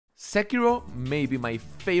Sekiro may be my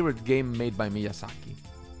favorite game made by Miyazaki.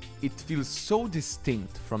 It feels so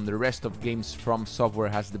distinct from the rest of games From Software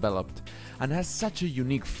has developed and has such a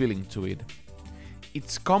unique feeling to it.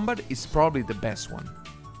 Its combat is probably the best one,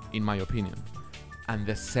 in my opinion. And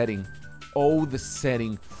the setting, oh the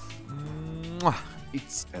setting,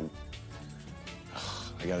 it's... And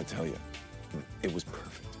I gotta tell you, it was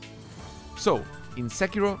perfect. So, in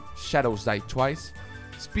Sekiro, shadows die twice.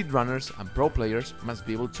 Speedrunners and pro players must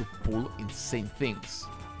be able to pull insane things.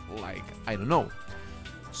 Like, I don't know,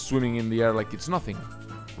 swimming in the air like it's nothing,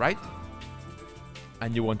 right?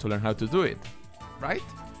 And you want to learn how to do it, right?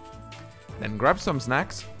 Then grab some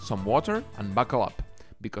snacks, some water, and buckle up,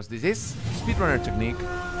 because this is Speedrunner technique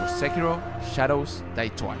for Sekiro Shadows Die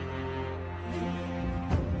Twice.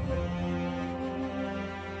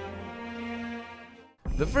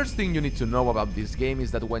 The first thing you need to know about this game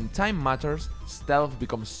is that when time matters, stealth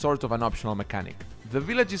becomes sort of an optional mechanic. The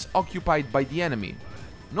village is occupied by the enemy.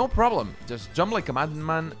 No problem, just jump like a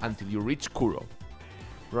madman until you reach Kuro.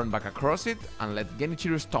 Run back across it and let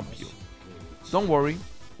Genichiro stomp you. Don't worry,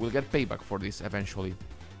 we'll get payback for this eventually.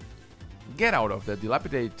 Get out of the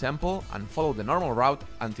dilapidated temple and follow the normal route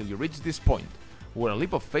until you reach this point, where a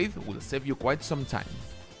leap of faith will save you quite some time.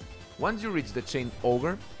 Once you reach the chained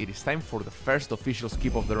ogre, it is time for the first official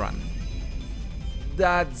skip of the run.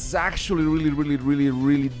 That's actually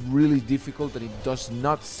really difficult, and it does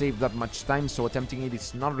not save that much time, so attempting it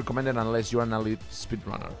is not recommended unless you're an elite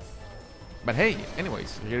speedrunner. But hey,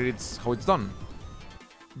 anyways, here it's how it's done.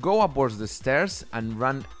 Go upwards the stairs and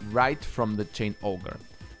run right from the chained ogre.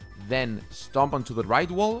 Then stomp onto the right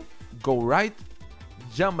wall, go right,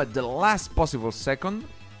 jump at the last possible second,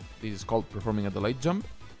 this is called performing a delayed jump,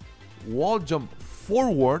 wall jump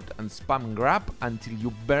forward and spam grab until you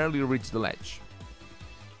barely reach the ledge.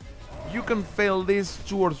 You can fail this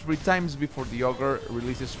 2 or 3 times before the ogre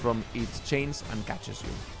releases from its chains and catches you.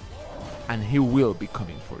 And he will be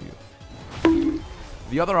coming for you.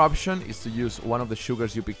 The other option is to use one of the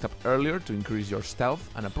sugars you picked up earlier to increase your stealth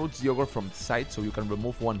and approach the ogre from the side so you can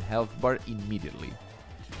remove 1 health bar immediately.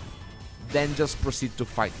 Then just proceed to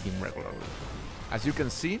fight him regularly. As you can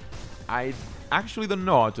see, I actually don't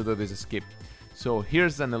know how to do this skip, so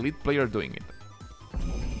here's an elite player doing it.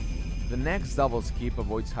 The next double skip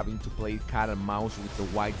avoids having to play cat and mouse with the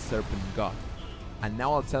white serpent god, and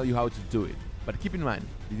now I'll tell you how to do it, but keep in mind,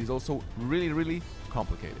 this is also really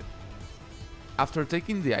complicated. After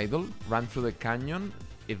taking the idol, run through the canyon,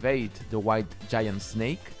 evade the white giant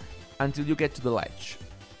snake until you get to the ledge.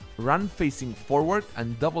 Run facing forward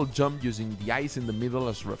and double jump using the ice in the middle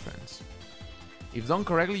as reference. If done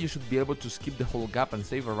correctly, you should be able to skip the whole gap and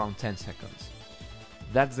save around 10 seconds.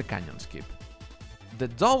 That's the canyon skip. The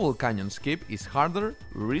double canyon skip is harder,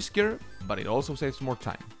 riskier, but it also saves more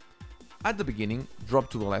time. At the beginning, drop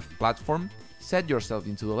to the left platform, set yourself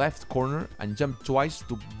into the left corner and jump twice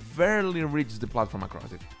to barely reach the platform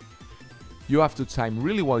across it. You have to time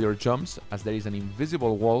really well your jumps, as there is an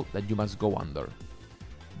invisible wall that you must go under.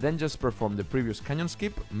 Then just perform the previous canyon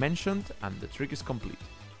skip mentioned and the trick is complete.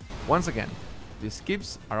 Once again, these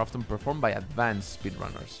skips are often performed by advanced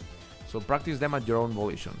speedrunners, so practice them at your own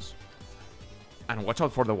volitions. And watch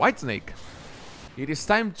out for the white snake! It is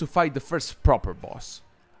time to fight the first proper boss,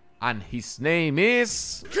 and his name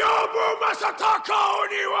is...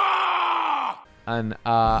 And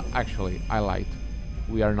actually, I lied.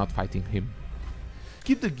 We are not fighting him.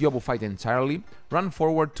 Keep the Gyobu fight entirely, run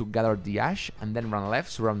forward to gather the ash, and then run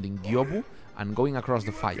left surrounding Gyobu and going across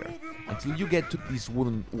the fire, until you get to this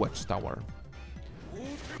wooden watchtower.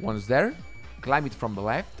 Once there, climb it from the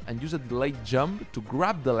left and use a delayed jump to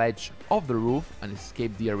grab the ledge of the roof and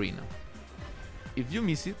escape the arena. If you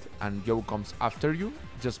miss it and Gyobu comes after you,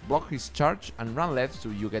 just block his charge and run left so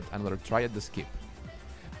you get another try at the skip.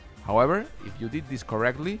 However, if you did this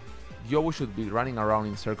correctly, Gyobu should be running around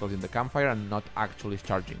in circles in the campfire and not actually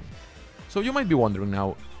charging. So you might be wondering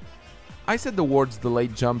now, I said the words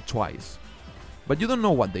delayed jump twice, but you don't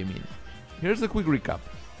know what they mean. Here's a quick recap.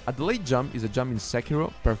 A delayed jump is a jump in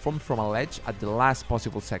Sekiro performed from a ledge at the last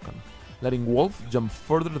possible second, letting Wolf jump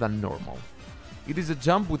further than normal. It is a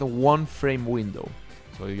jump with a 1 frame window,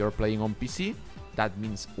 so if you're playing on PC, that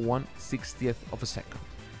means 1/60th of a second.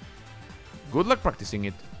 Good luck practicing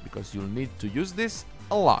it, because you'll need to use this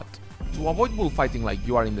a lot. To avoid bullfighting like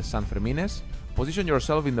you are in the San Fermines, position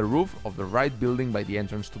yourself in the roof of the right building by the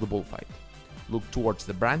entrance to the bullfight. Look towards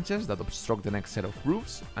the branches that obstruct the next set of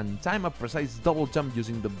roofs and time a precise double jump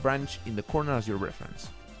using the branch in the corner as your reference.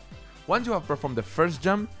 Once you have performed the first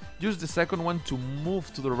jump, use the second one to move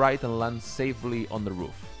to the right and land safely on the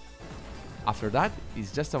roof. After that,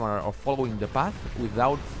 it's just a matter of following the path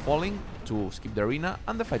without falling to skip the arena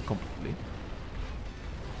and the fight completely.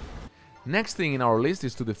 Next thing in our list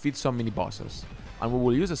is to defeat some mini-bosses, and we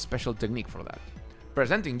will use a special technique for that.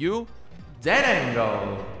 Presenting you, Dead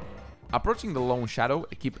Angle! Approaching the lone shadow,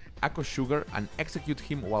 equip Echo Sugar and execute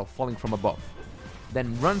him while falling from above.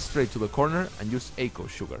 Then run straight to the corner and use Echo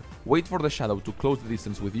Sugar. Wait for the shadow to close the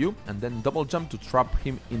distance with you and then double jump to trap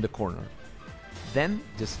him in the corner. Then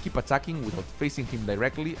just keep attacking without facing him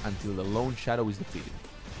directly until the lone shadow is defeated.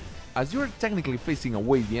 As you are technically facing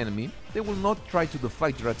away the enemy, they will not try to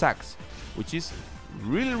deflect your attacks, which is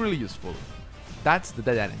really useful. That's the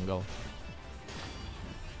Dead Angle.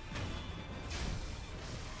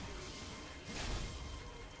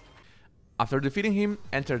 After defeating him,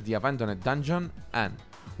 enter the abandoned dungeon and,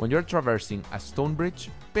 when you're traversing a stone bridge,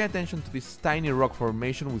 pay attention to this tiny rock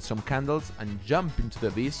formation with some candles and jump into the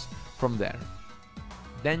abyss from there.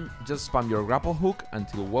 Then just spam your grapple hook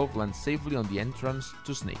until Wolf lands safely on the entrance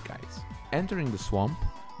to Snake Eyes. Entering the swamp,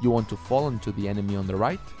 you want to fall onto the enemy on the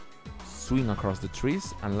right, swing across the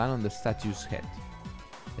trees and land on the statue's head.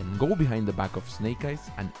 Then go behind the back of Snake Eyes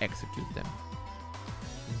and execute them.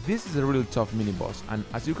 This is a really tough mini-boss, and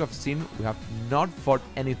as you have seen, we have not fought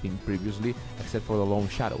anything previously except for the Lone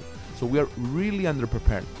Shadow, so we are really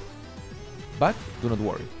underprepared. But do not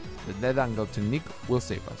worry, the Dead Angle technique will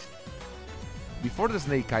save us. Before the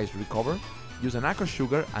Snake Eyes recover, use an Echo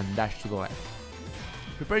Sugar and dash to the left.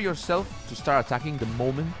 Prepare yourself to start attacking the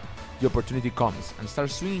moment the opportunity comes, and start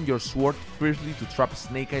swinging your sword fiercely to trap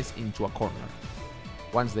Snake Eyes into a corner.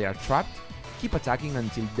 Once they are trapped, keep attacking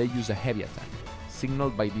until they use a heavy attack,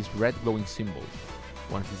 signaled by this red glowing symbol.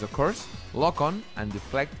 Once this occurs, lock on and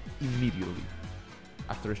deflect immediately.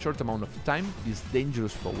 After a short amount of time, this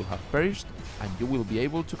dangerous foe will have perished and you will be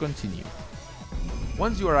able to continue.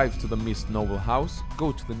 Once you arrive to the Mist Noble house,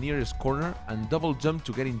 go to the nearest corner and double jump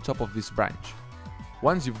to get in top of this branch.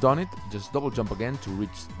 Once you've done it, just double jump again to reach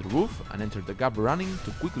the roof and enter the gap running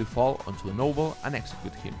to quickly fall onto the noble and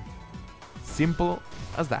execute him. Simple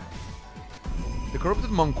as that. The Corrupted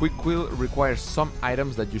Monk Quick Quill requires some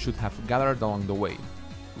items that you should have gathered along the way.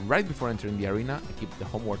 Right before entering the arena, equip the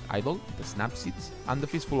Homeward Idol, the Snap Seeds, and the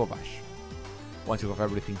Fistful of Ash. Once you have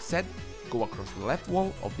everything set, go across the left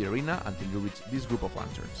wall of the arena until you reach this group of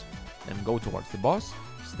lanterns. Then go towards the boss,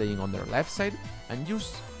 staying on their left side, and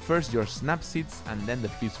use first your Snap Seeds and then the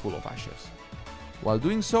Fistful of Ashes. While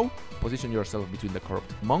doing so, position yourself between the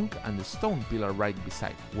Corrupted Monk and the stone pillar right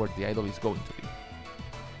beside, where the idol is going to be.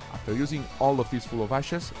 After using all the Fistful of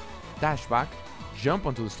Ashes, dash back, jump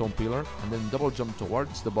onto the stone pillar, and then double jump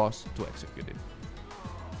towards the boss to execute it.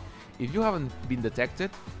 If you haven't been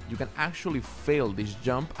detected, you can actually fail this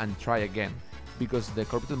jump and try again, because the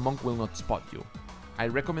Corrupted Monk will not spot you. I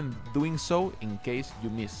recommend doing so in case you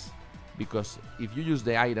miss, because if you use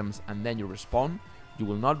the items and then you respawn, you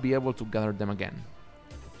will not be able to gather them again.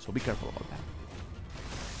 So be careful about that.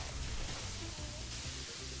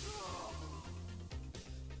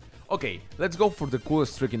 Okay, let's go for the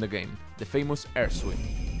coolest trick in the game, the famous airswim.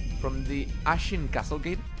 From the Ashen Castle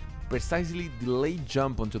Gate, precisely delay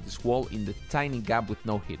jump onto this wall in the tiny gap with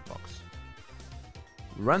no hitbox.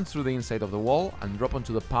 Run through the inside of the wall and drop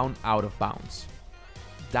onto the pound out of bounds.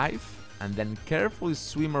 Dive and then carefully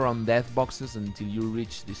swim around death boxes until you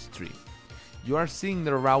reach this tree. You are seeing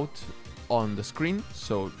the route on the screen,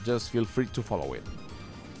 so just feel free to follow it.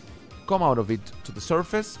 Come out of it to the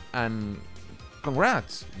surface and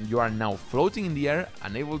congrats! You are now floating in the air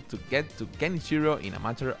and able to get to Genichiro in a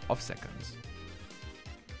matter of seconds.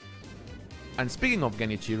 And speaking of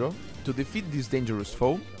Genichiro, to defeat this dangerous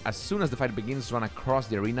foe, as soon as the fight begins, run across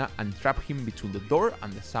the arena and trap him between the door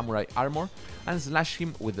and the samurai armor and slash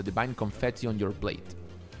him with the divine confetti on your blade.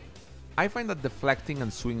 I find that deflecting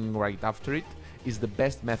and swinging right after it is the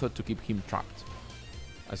best method to keep him trapped.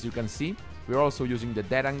 As you can see, we are also using the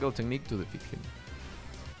Dead Angle technique to defeat him.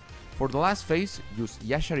 For the last phase, use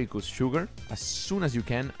Yashariku's Sugar as soon as you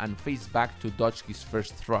can and face back to dodge his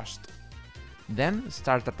first thrust. Then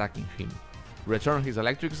start attacking him. Return his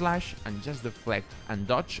electric slash and just deflect and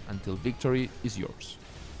dodge until victory is yours.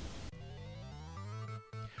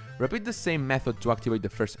 Repeat the same method to activate the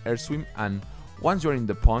first airswim and, once you're in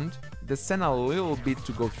the pond, descend a little bit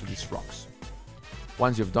to go through these rocks.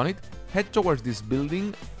 Once you've done it, head towards this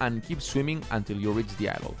building and keep swimming until you reach the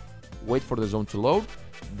idol. Wait for the zone to load,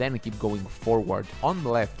 then keep going forward on the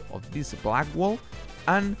left of this black wall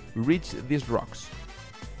and reach these rocks.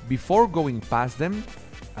 Before going past them,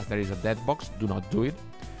 as there is a death box, do not do it.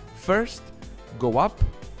 First, go up,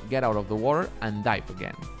 get out of the water and dive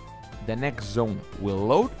again. The next zone will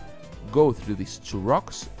load, go through these two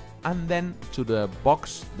rocks and then to the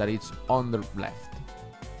box that is on the left.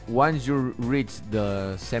 Once you reach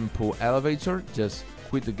the Senpu elevator, just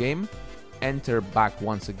quit the game, enter back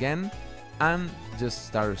once again, and just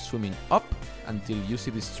start swimming up until you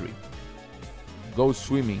see this tree. Go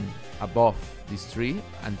swimming above this tree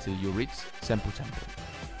until you reach Senpu Temple.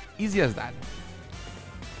 Easy as that.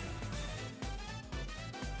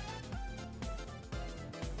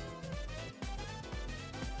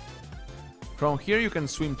 From here you can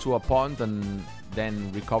swim to a pond and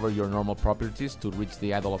then recover your normal properties to reach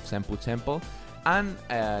the idol of Senpu Temple, and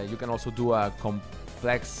you can also do a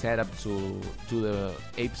complex setup to the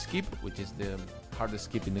ape skip, which is the hardest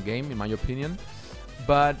skip in the game in my opinion.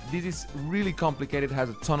 But this is really complicated, has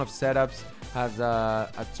a ton of setups, has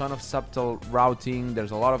a ton of subtle routing,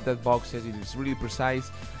 there's a lot of dead boxes, it is really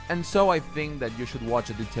precise, and so I think that you should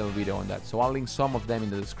watch a detailed video on that, so I'll link some of them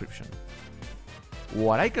in the description.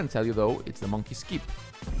 What I can tell you though, it's the monkey skip.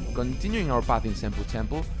 Continuing our path in Senpu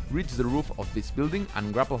Temple, reach the roof of this building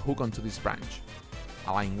and grapple hook onto this branch.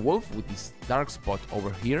 Align wolf with this dark spot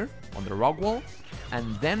over here on the rock wall,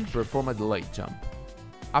 and then perform a delayed jump.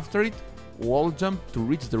 After it, wall jump to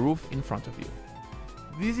reach the roof in front of you.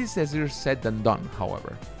 This is easier said than done,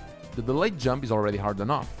 however. The delayed jump is already hard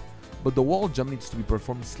enough, but the wall jump needs to be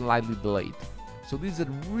performed slightly delayed. So this is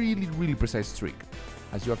a really precise trick,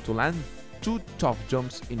 as you have to land 2 tough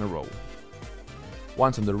jumps in a row.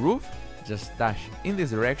 Once on the roof, just dash in this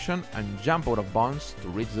direction and jump out of bounds to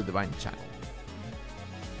reach the divine channel.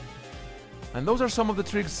 And those are some of the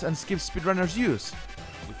tricks and skips speedrunners use.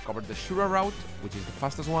 We've covered the Shura route, which is the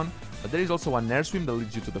fastest one, but there is also an airswim that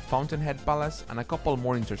leads you to the Fountainhead Palace and a couple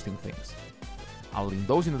more interesting things. I'll link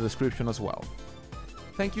those in the description as well.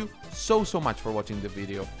 Thank you so much for watching the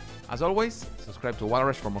video. As always, subscribe to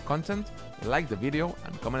Walrush for more content, like the video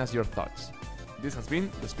and comment us your thoughts. This has been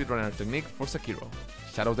the Speedrunner technique for Sekiro.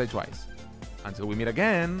 Shadows die twice. Until we meet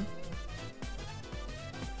again!